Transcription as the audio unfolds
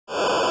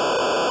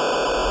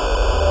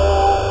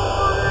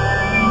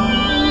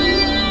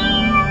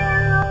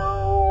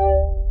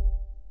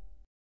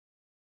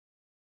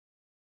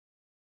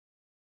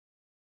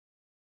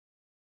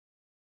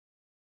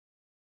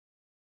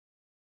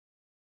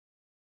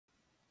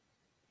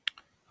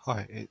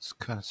Hi, it's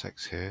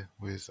Kernotex here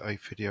with a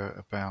video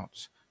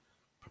about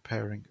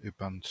preparing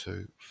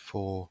Ubuntu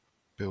for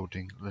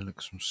building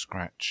Linux from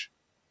scratch.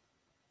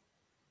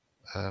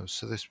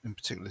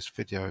 This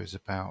video is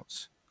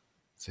about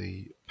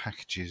the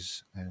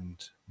packages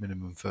and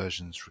minimum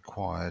versions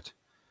required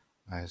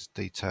as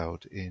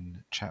detailed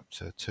in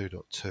chapter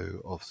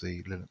 2.2 of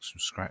the Linux from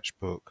scratch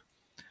book.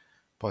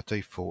 By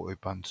default,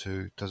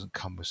 Ubuntu doesn't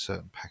come with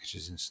certain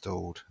packages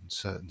installed and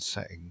certain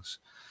settings.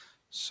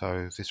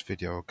 So this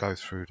video will go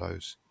through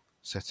those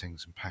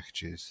settings and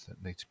packages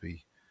that need to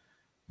be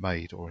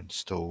made or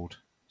installed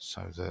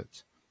so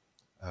that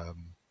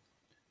um,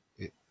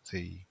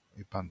 the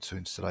Ubuntu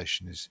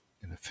installation is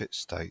in a fit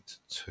state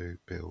to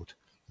build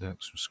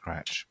Linux from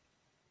scratch.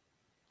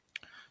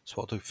 So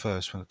what I'll do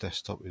first, when the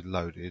desktop is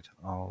loaded,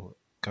 I'll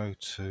go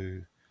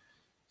to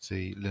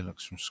the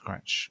Linux from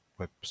scratch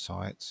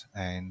website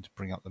and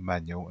bring up the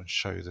manual and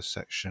show you the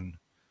section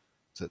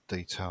that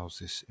details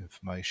this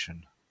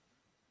information.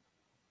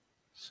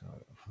 So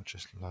if I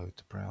just load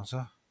the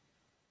browser,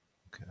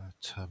 get a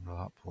terminal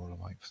up while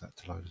I wait for that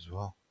to load as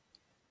well.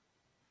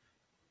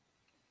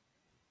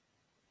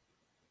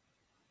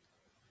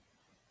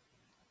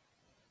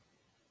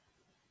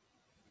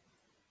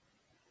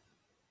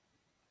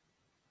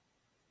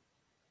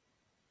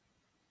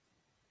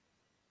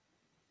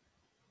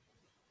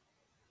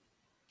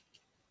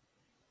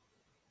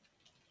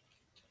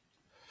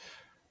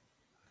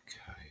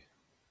 Okay,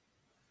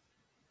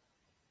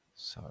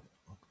 so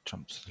I'll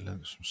jump to the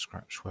Linux from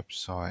scratch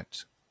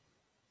website,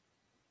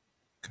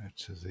 go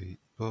to the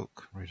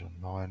book, read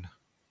online,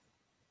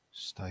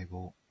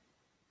 stable,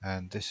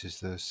 and this is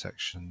the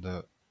section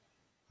that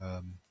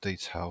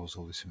details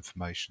all this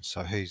information.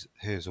 So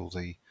here's all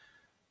the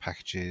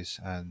packages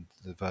and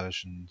the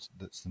versions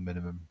that's the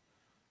minimum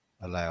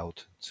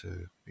allowed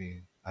to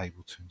be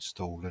able to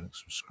install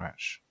Linux from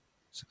scratch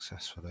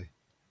successfully.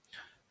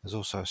 There's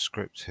also a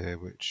script here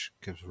which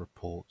gives a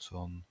report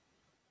on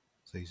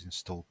these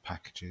installed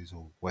packages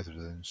or whether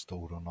they're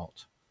installed or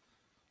not.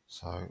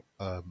 So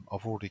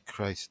I've already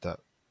created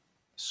that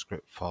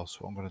script file, so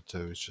what I'm going to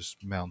do is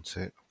just mount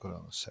it. I've got it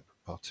on a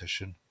separate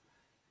partition.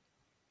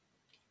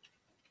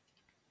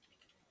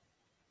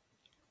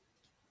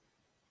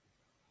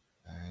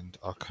 And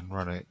I can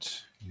run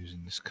it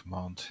using this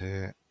command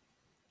here.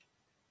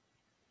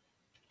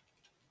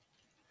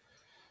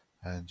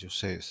 And you'll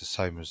see it's the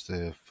same as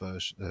the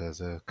version,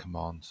 the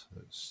command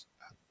that's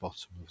at the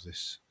bottom of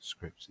this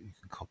script that you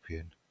can copy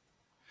in.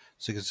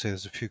 So you can see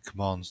there's a few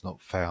commands not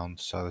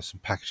found, so there's some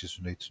packages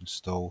we need to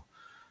install,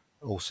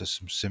 also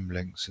some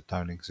symlinks that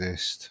don't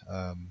exist,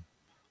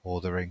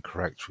 or they're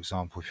incorrect. For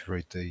example, if you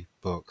read the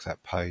book,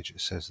 that page, it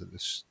says that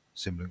this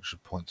symlink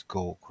should point to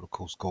Gork, but of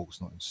course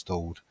Gork's not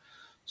installed,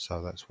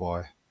 so that's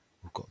why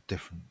we've got a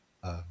different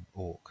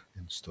awk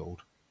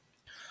installed.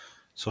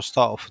 So I'll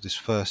start off with this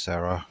first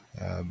error.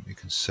 You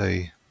can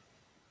see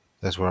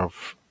there's where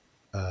I've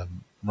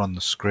run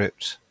the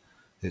script.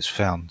 It's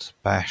found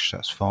bash,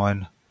 that's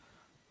fine,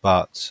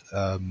 but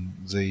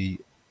the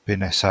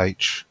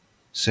bin.sh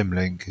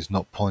symlink is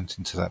not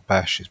pointing to that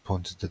bash, it's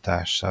pointing to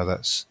dash, so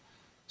that's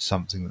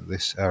something that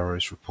this error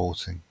is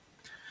reporting.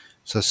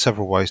 So there's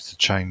several ways to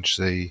change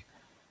the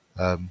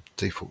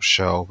default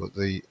shell, but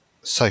the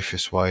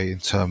safest way in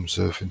terms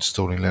of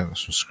installing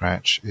Linux from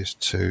scratch is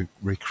to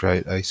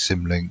recreate a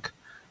symlink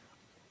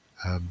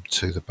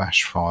to the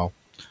bash file.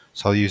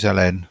 So I'll use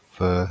ln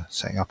for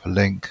setting up a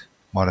link,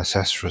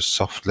 -s for a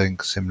soft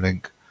link,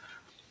 symlink,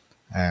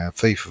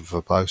 v for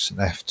verbose, and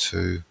f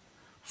to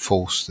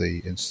force the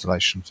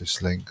installation of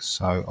this link.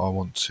 So I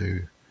want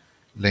to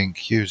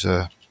link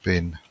user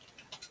bin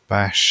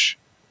bash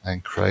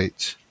and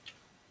create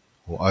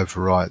or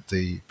overwrite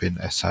the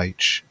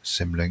bin.sh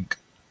symlink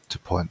to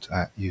point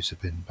at user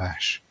bin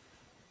bash.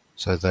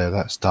 So there,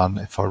 that's done.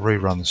 If I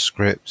rerun the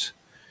script,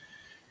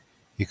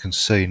 you can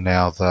see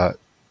now that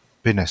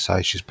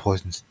bin.sh is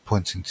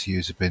pointing to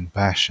user bin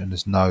bash, and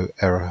there's no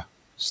error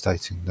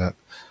stating that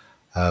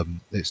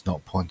it's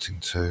not pointing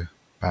to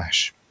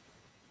bash.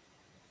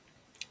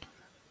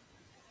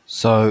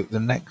 So the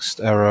next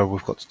error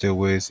we've got to deal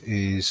with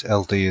is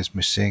ld is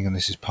missing, and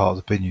this is part of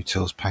the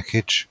bin.utils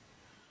package.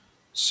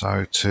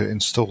 So to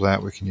install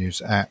that, we can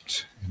use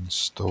apt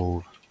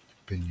install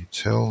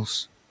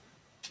bin.utils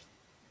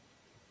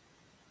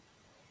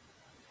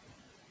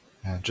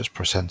and just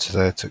press enter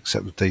there to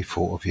accept the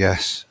default of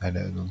yes, and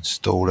it'll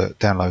install it,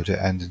 download it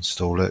and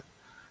install it.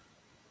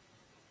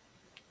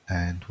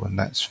 And when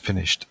that's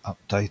finished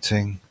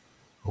updating,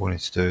 all we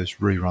need to do is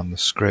rerun the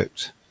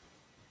script,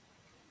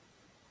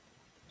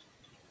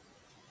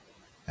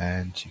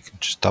 and you can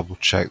just double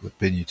check that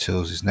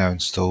bin.utils is now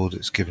installed.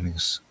 It's giving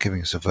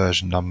us a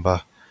version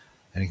number,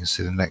 and you can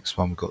see the next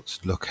one we've got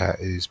to look at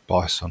is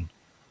Bison.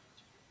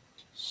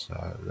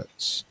 So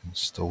let's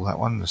install that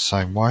one the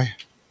same way.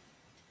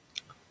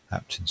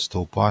 Apt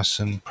install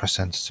Bison, press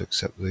enter to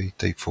accept the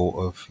default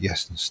of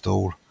yes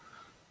install.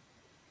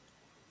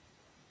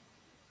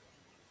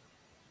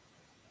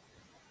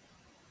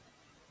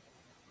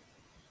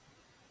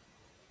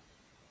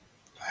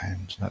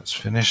 And that's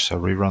finished, so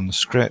rerun the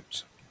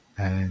script.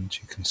 and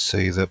you can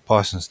see that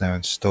Bison's now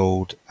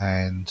installed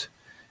and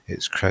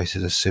it's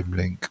created a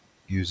symlink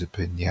user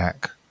bin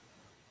yak,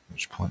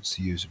 which points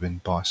to user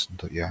bin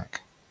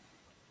bison.yak.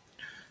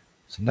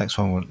 So the next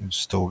one we'll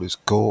install is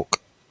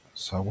Gawk.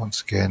 So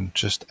once again,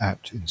 just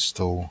apt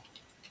install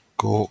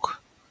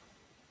Gawk.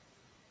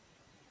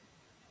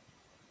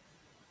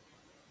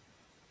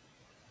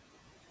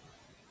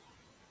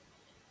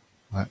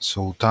 That's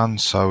all done,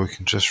 so we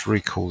can just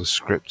recall the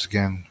script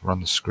again,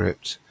 run the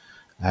script,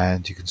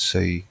 and you can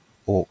see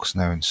awk's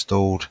now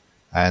installed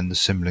and the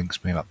symlink's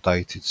been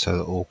updated so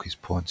that awk is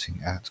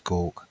pointing at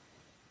Gawk.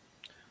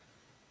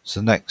 So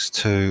the next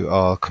two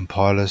are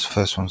compilers.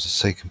 First one's the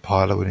C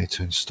compiler we need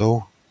to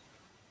install,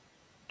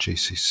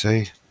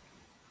 GCC.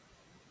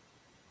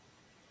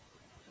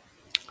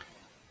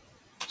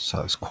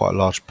 So it's quite a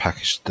large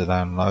package to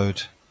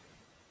download,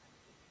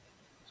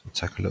 so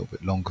it'll take a little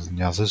bit longer than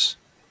the others.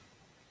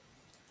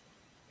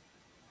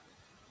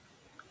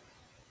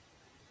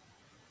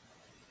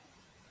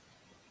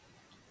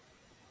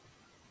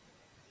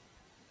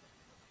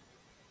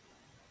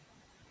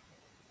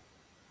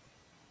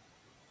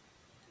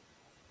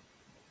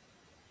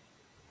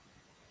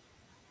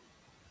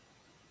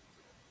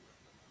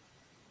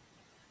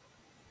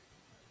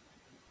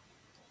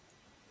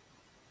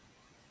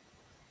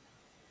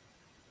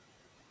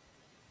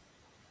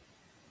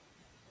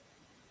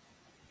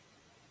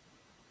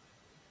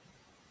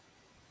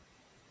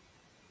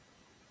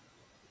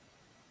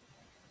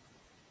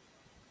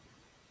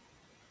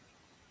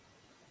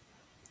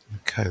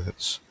 Okay,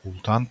 that's all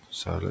done.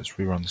 So let's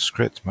rerun the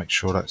script, make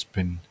sure that's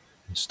been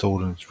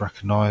installed and it's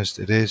recognised.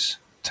 It is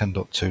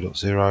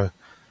 10.2.0.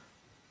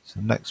 So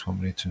the next one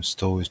we need to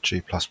install is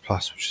G++,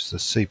 which is the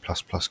C++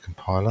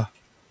 compiler.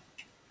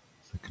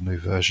 Like a new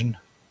version.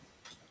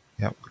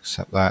 Yep,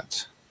 accept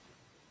that.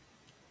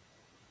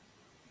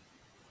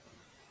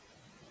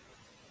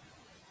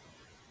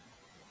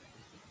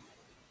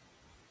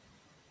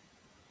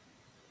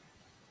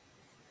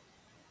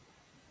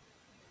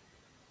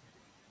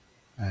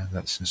 And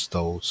that's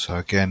installed. So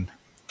again,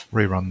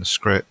 rerun the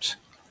script,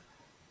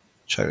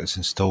 check it's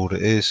installed,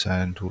 it is,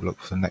 and we'll look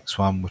for the next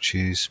one, which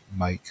is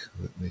make,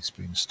 that needs to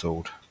be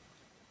installed.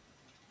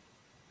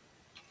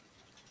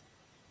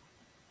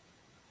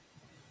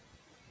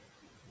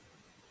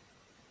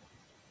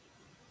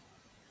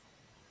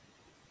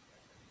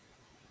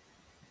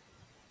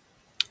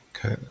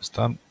 Okay, that's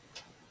done.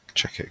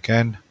 Check it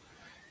again.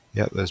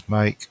 Yep, there's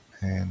make,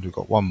 and we've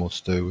got one more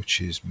to do,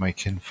 which is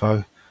make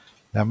info.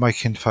 Now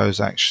make info is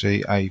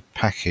actually a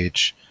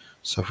package,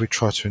 so if we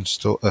try to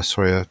install,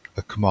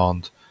 a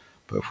command,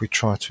 but if we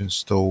try to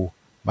install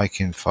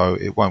make info,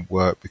 it won't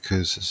work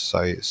because, as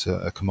I say, it's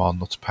a command,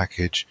 not a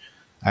package.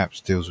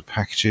 Apps deals with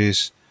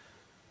packages.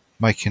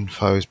 Make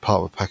info is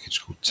part of a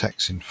package called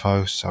text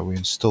info, so we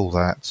install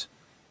that,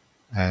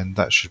 and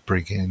that should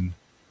bring in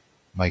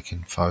make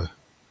info,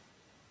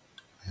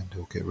 and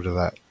it'll get rid of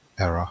that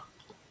error.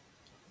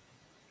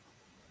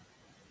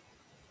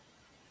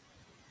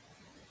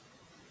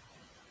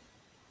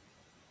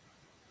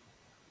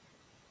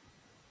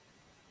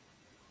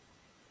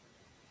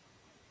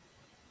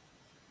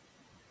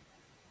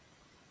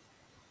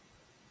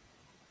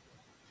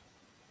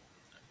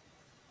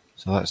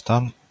 So that's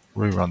done.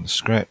 Rerun the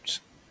script.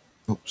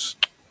 Oops.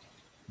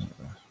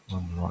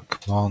 Run the right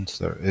command.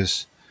 There it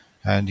is.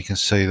 And you can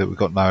see that we've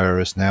got no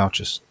errors now.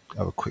 Just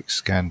have a quick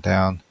scan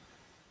down.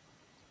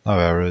 No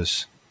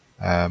errors.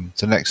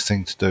 The next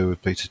thing to do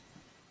would be to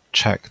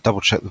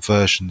double check the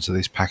versions of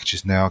these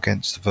packages now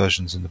against the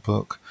versions in the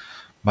book.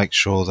 Make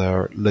sure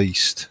they're at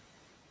least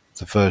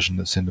the version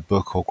that's in the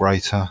book or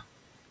greater.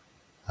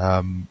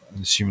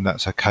 Assuming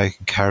that's okay, you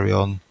can carry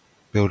on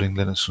building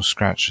Linux from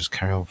scratch. Just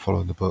carry on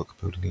following the book,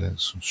 building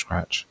Linux from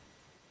scratch.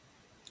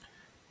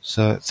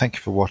 So thank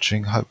you for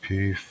watching. Hope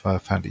you've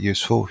found it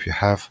useful. If you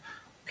have,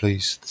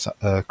 please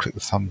click the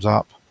thumbs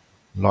up,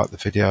 like the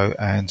video,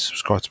 and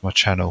subscribe to my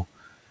channel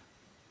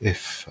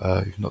if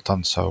you've not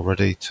done so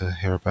already, to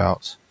hear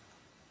about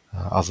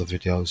other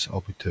videos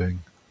I'll be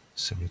doing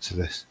similar to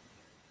this.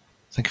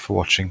 Thank you for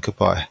watching.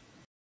 Goodbye.